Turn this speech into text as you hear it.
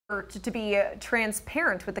To be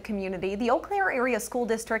transparent with the community, the Eau Claire Area School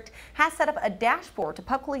District has set up a dashboard to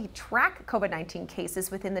publicly track COVID-19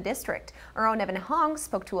 cases within the district. Our own Evan Hong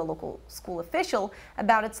spoke to a local school official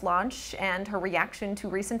about its launch and her reaction to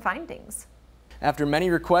recent findings. After many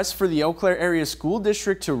requests for the Eau Claire Area School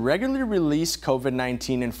District to regularly release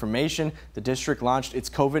COVID-19 information, the district launched its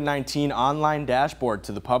COVID-19 online dashboard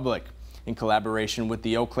to the public. In collaboration with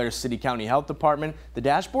the Eau Claire City County Health Department, the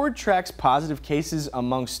dashboard tracks positive cases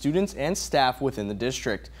among students and staff within the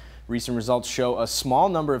district. Recent results show a small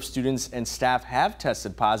number of students and staff have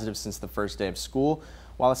tested positive since the first day of school,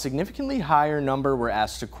 while a significantly higher number were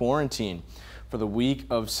asked to quarantine. For the week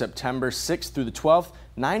of September 6th through the 12th,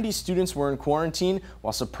 90 students were in quarantine,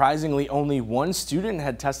 while surprisingly only one student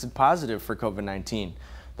had tested positive for COVID-19.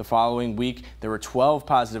 The following week, there were 12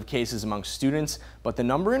 positive cases among students, but the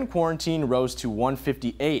number in quarantine rose to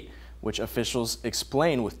 158, which officials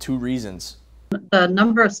explain with two reasons. The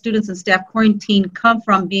number of students and staff quarantined come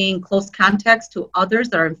from being close contacts to others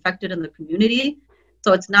that are infected in the community.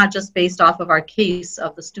 So it's not just based off of our case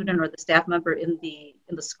of the student or the staff member in the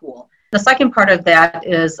school. The second part of that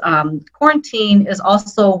is quarantine is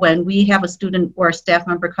also when we have a student or a staff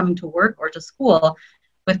member coming to work or to school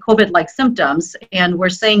with COVID-like symptoms, and we're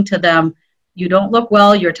saying to them, you don't look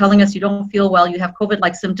well, you're telling us you don't feel well, you have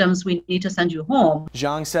COVID-like symptoms, we need to send you home.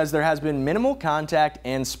 Zhang says there has been minimal contact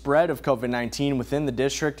and spread of COVID-19 within the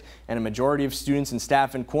district, and a majority of students and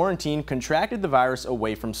staff in quarantine contracted the virus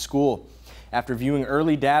away from school. After viewing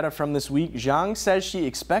early data from this week, Zhang says she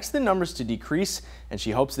expects the numbers to decrease, and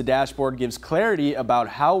she hopes the dashboard gives clarity about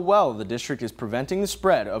how well the district is preventing the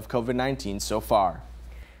spread of COVID-19 so far.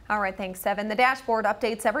 All right, thanks, Evan. The dashboard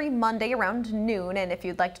updates every Monday around noon, and if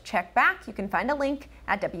you'd like to check back, you can find a link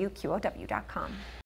at WQOW.com.